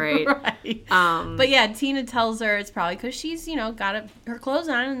doing it right. Right. But yeah, Tina tells her it's probably because she's, got her clothes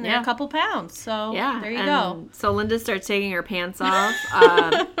on and they're a couple pounds. So there you go. So Linda starts taking her pants off.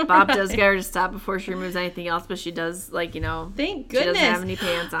 Bob does get her to stop before she removes anything else, but she does, Thank she goodness. doesn't have any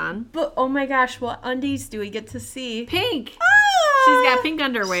pants on. But oh my gosh, what undies do we get to see? Pink. Ah! She's got pink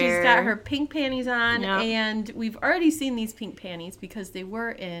underwear. She's got her pink panties on, Yep. and we've already seen these pink panties because they were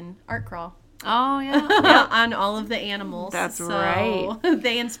in Art Crawl. Oh, yeah. On all of the animals. That's right.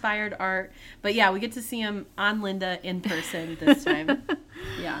 They inspired art. But yeah, we get to see them on Linda in person this time.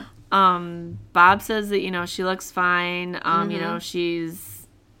 Yeah. Bob says that, she looks fine. She's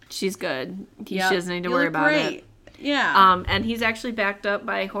She's good. She Yep. doesn't need to You worry look about great. it. Yeah. And he's actually backed up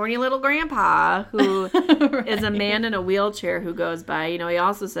by horny little grandpa, who is a man in a wheelchair who goes by. You know, he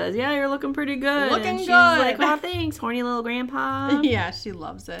also says, "Yeah, you're looking pretty good." Looking and she's good. like, "Well, thanks, horny little grandpa." Yeah, she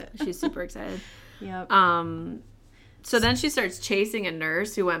loves it. She's super excited. Yep. So then she starts chasing a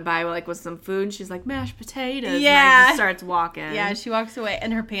nurse who went by with some food, and she's like, "Mashed potatoes." And Yeah. then just starts walking. Yeah, she walks away,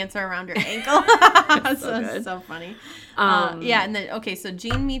 and her pants are around her ankle. So good. So funny. Um, Yeah, and then, okay, so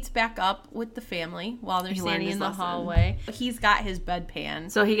Gene meets back up with the family while they're He learned standing his in the lesson. hallway. He's got his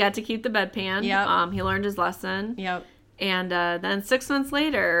bedpan. So he got to keep the bedpan. Yep. He learned his lesson. Yep. And then 6 months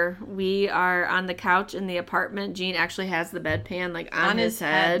later, we are on the couch in the apartment. Gene actually has the bedpan on his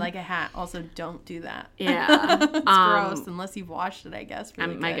head. like a hat. Also, don't do that. Yeah. It's gross, unless you've washed it, I guess.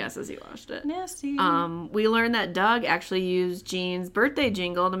 Really my good. guess is he washed it. Nasty. We learned that Doug actually used Gene's birthday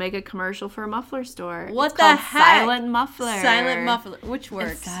jingle to make a commercial for a muffler store. What It's the called heck? Silent Muffler. Silent muffler, which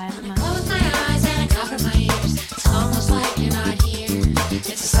works. It's Silent Muffler. Close my eyes and I cover my ears. It's almost like you're not here. It's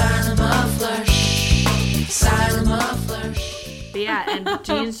a silent muffler. Shh. Silent muffler. Shh. But yeah, and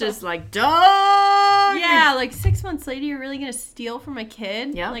Gene's just like, Doug! Yeah, like 6 months later, you're really going to steal from a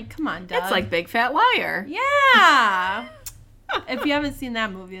kid? Yep. Like, come on, Doug. It's like Big Fat Liar. Yeah. If you haven't seen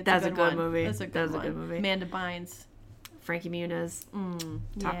that movie, That's a a good good one. movie. That's a good That was a one. good movie. Amanda Bynes. Frankie Muniz.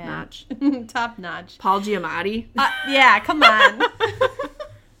 Top Yeah. notch. Top notch. Paul Giamatti. Yeah, come on.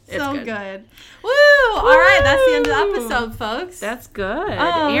 It's So good. good. Woo! All right, that's the end of the episode, folks. That's good.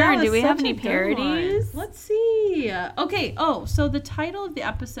 Oh, Aaron, that do was we have such any a good parodies? one. Let's see. Okay. Oh, so the title of the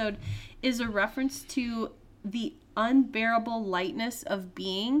episode is a reference to the unbearable lightness of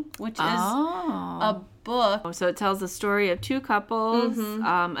being, which is a book. So it tells the story of two couples,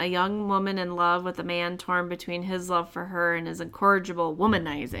 Mm-hmm. a young woman in love with a man torn between his love for her and his incorrigible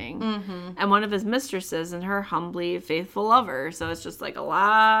womanizing, and one of his mistresses and her humbly faithful lover. So it's just like a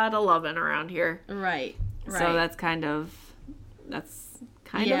lot of loving around here. Right. So that's kind of what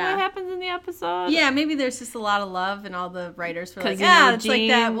Yeah. happens in the episode. Yeah, maybe there's just a lot of love, and all the writers were like, 'Cause, you know, it's like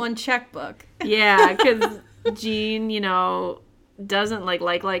that Gene- one checkbook. Yeah, because Gene, doesn't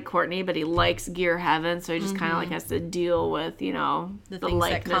like Courtney, but he likes Gear Heaven, so he just kind of has to deal with, the things that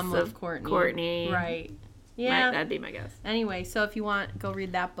likeness come of with Courtney. Courtney. Right. Yeah. That'd be my guess. Anyway, so if you want, go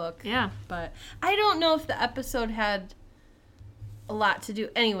read that book. Yeah. But I don't know if the episode had a lot to do.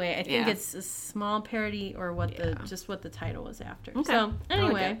 Anyway, I think Yeah. it's a small parody or what the title was after. Okay. So I like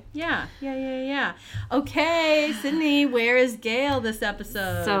anyway, yeah. Okay, Sydney, where is Gail this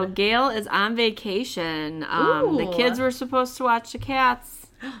episode? So Gail is on vacation. The Ooh. kids were supposed to watch the cats,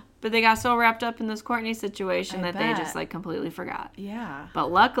 but they got so wrapped up in this Courtney situation I that they bet. just completely forgot. yeah.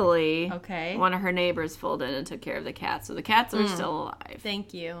 But luckily, Okay. one of her neighbors filled in and took care of the cats, so the cats are still alive.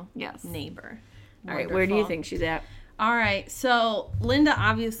 Thank you, Yes. neighbor. All right, where do you Wonderful. think she's at? All right, so Linda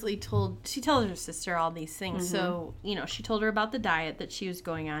obviously tells her sister all these things. So, she told her about the diet that she was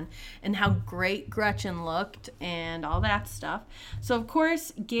going on and how great Gretchen looked and all that stuff. So, of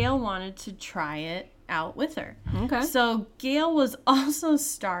course, Gail wanted to try it out with her. Okay. So, Gail was also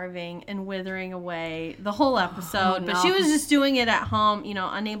starving and withering away the whole episode, but no. she was just doing it at home,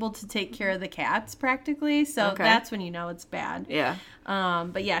 unable to take care of the cats practically. So, Okay. that's when you know it's bad. Yeah.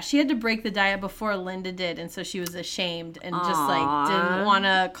 But yeah, she had to break the diet before Linda did, and so she was ashamed and just Aw. didn't want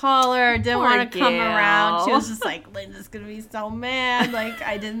to call her, didn't Poor want to come Gail. around. She was just like, Linda's gonna be so mad, like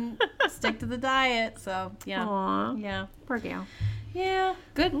I didn't stick to the diet. So yeah, Aw. yeah, Poor Gail. yeah,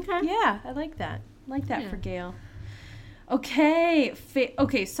 good. Okay. Yeah, I like that. For Gail. Okay,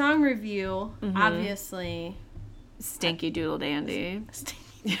 okay. Song review. Obviously, Stinky Doodle Dandy.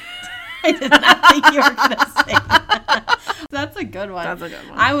 I did not think you were gonna say that. That's a good one. That's a good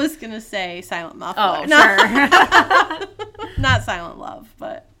one. I was gonna say Silent Muffler. Oh, No. sure. Not Silent Love,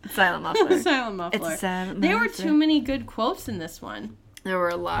 but Silent Muffler. Silent Muffler. It's a silent There were muffler. too many good quotes in this one. There were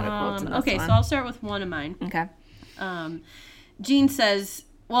a lot of quotes in this Okay, one. so I'll start with one of mine. Okay. Gene says,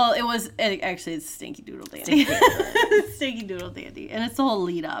 well, actually it's Stinky Doodle Dandy. Stinky Doodle Dandy. And it's the whole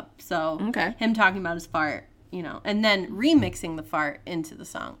lead up. So Okay. him talking about his fart, and then remixing the fart into the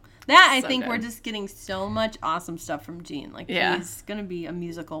song. That, I So think good. we're just getting so much awesome stuff from Gene. Like, Yeah. he's going to be a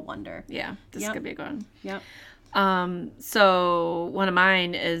musical wonder. Yeah, this Yep. could be a good one. Yep. So one of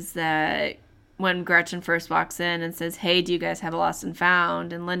mine is that when Gretchen first walks in and says, "Hey, do you guys have a lost and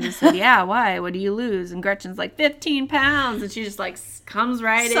found?" And Linda said, "Yeah, why? What do you lose?" And Gretchen's like, 15 pounds. And she just comes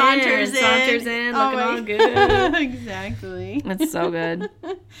right Saunters in. Saunters in, Oh looking my- all good. Exactly. It's so good.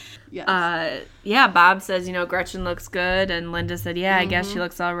 Yes. Yeah, Bob says, Gretchen looks good. And Linda said, "Yeah, I guess she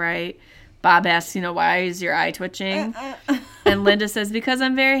looks all right." Bob asks, "Why is your eye twitching?" And Linda says, "Because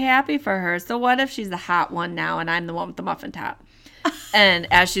I'm very happy for her. So what if she's the hot one now and I'm the one with the muffin top?" And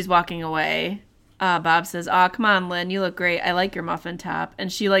as she's walking away, Bob says, "Oh, come on, Lynn, you look great. I like your muffin top."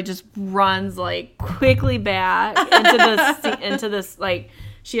 And she like just runs like quickly back into this like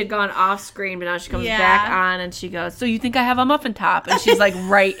she had gone off screen, but now she comes back on and she goes, "So you think I have a muffin top?" And she's like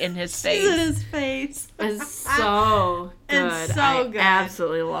right in his face. She's in his face. It's so good. It's so I good.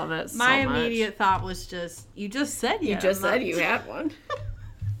 absolutely love it so My much. immediate thought was just, you just said You just said you had one.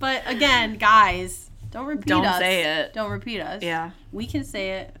 But again, guys, don't repeat Don't us. say it. Don't repeat us. Yeah. We can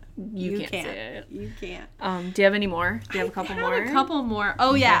say it. You can't say it. You can't. Do you have any more? Do you have a couple I more? have a couple more.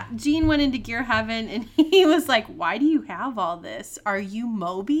 Oh, yeah. Gene went into gear heaven and he was like, "Why do you have all this? Are you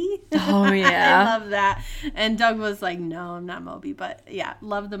Moby?" Oh, yeah. I love that. And Doug was like, "No, I'm not Moby." But yeah,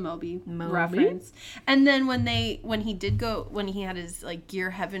 love the Moby reference. And then when he had his like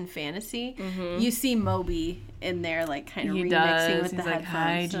gear heaven fantasy, you see Moby in there like kind of remixing with the headphones.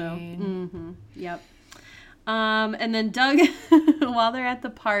 Hi, So, Gene. yep. And then Doug, while they're at the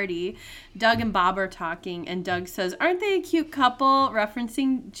party, Doug and Bob are talking, and Doug says, "Aren't they a cute couple?"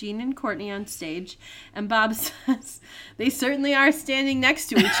 referencing Gene and Courtney on stage. And Bob says, "They certainly are standing next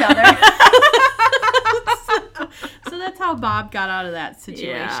to each other." so that's how Bob got out of that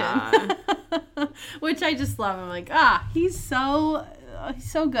situation. Yeah. Which I just love. I'm like, he's so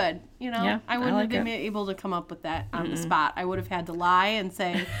good. You know, Yeah, I wouldn't I have like been able to come up with that on the spot. I would have had to lie and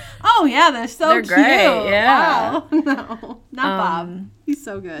say, "Oh yeah, they're They're cute." great, yeah. Wow. No, not Bob. He's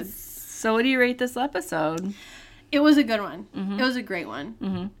so good. So what do you rate this episode? It was a good one. It was a great one.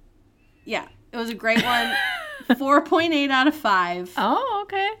 Mm-hmm. Yeah, it was a great one. 4.8 out of 5. Oh,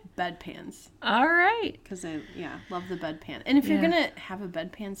 okay. Bedpans. All right. Because I love the bedpan. And if you're gonna have a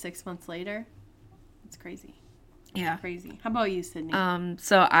bedpan 6 months later, it's crazy. Yeah. Crazy. How about you, Sydney?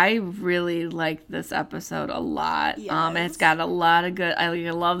 So I really like this episode a lot. Yes. It's got a lot of good. I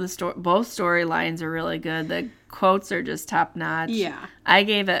love the story. Both storylines are really good. The quotes are just top notch. Yeah. I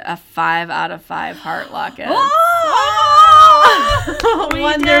gave it a 5 out of 5 heart locket. Oh! We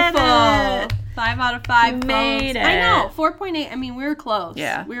Wonderful. did it. 5 out of 5. We made folks. I know. it. 4.8. I mean, we were close.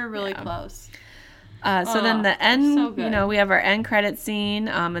 Yeah. We were really close. So then the end, so good. we have our end credit scene.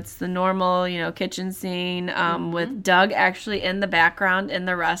 It's the normal, kitchen scene with Doug actually in the background in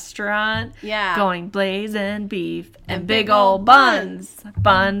the restaurant. Yeah. Going blazing beef and big old buns.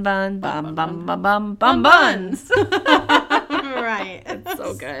 Bun, bun, bum, bum, bum, bum, bum, buns. Right. It's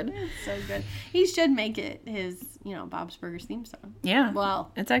so good. It's so good. He should make it his, Bob's Burgers theme song. Yeah.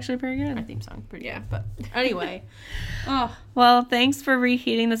 Well, it's actually pretty our good. theme song's pretty good. But anyway. Well, thanks for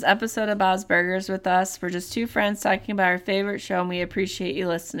reheating this episode of Bob's Burgers with us. We're just two friends talking about our favorite show, and we appreciate you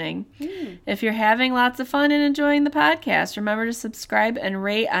listening. If you're having lots of fun and enjoying the podcast, remember to subscribe and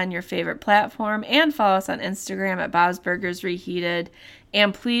rate on your favorite platform, and follow us on Instagram at Bob's Burgers Reheated.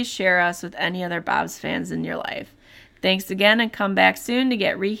 And please share us with any other Bob's fans in your life. Thanks again, and come back soon to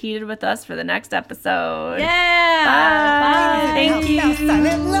get reheated with us for the next episode. Yeah. Bye. Thank you.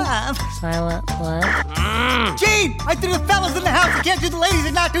 Silent love. Silent what? Gene, I do the fellas in the house. You can't do the ladies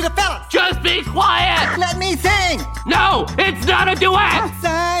and not do the fellas. Just be quiet! Let me sing. No, it's not a duet!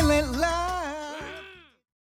 Silent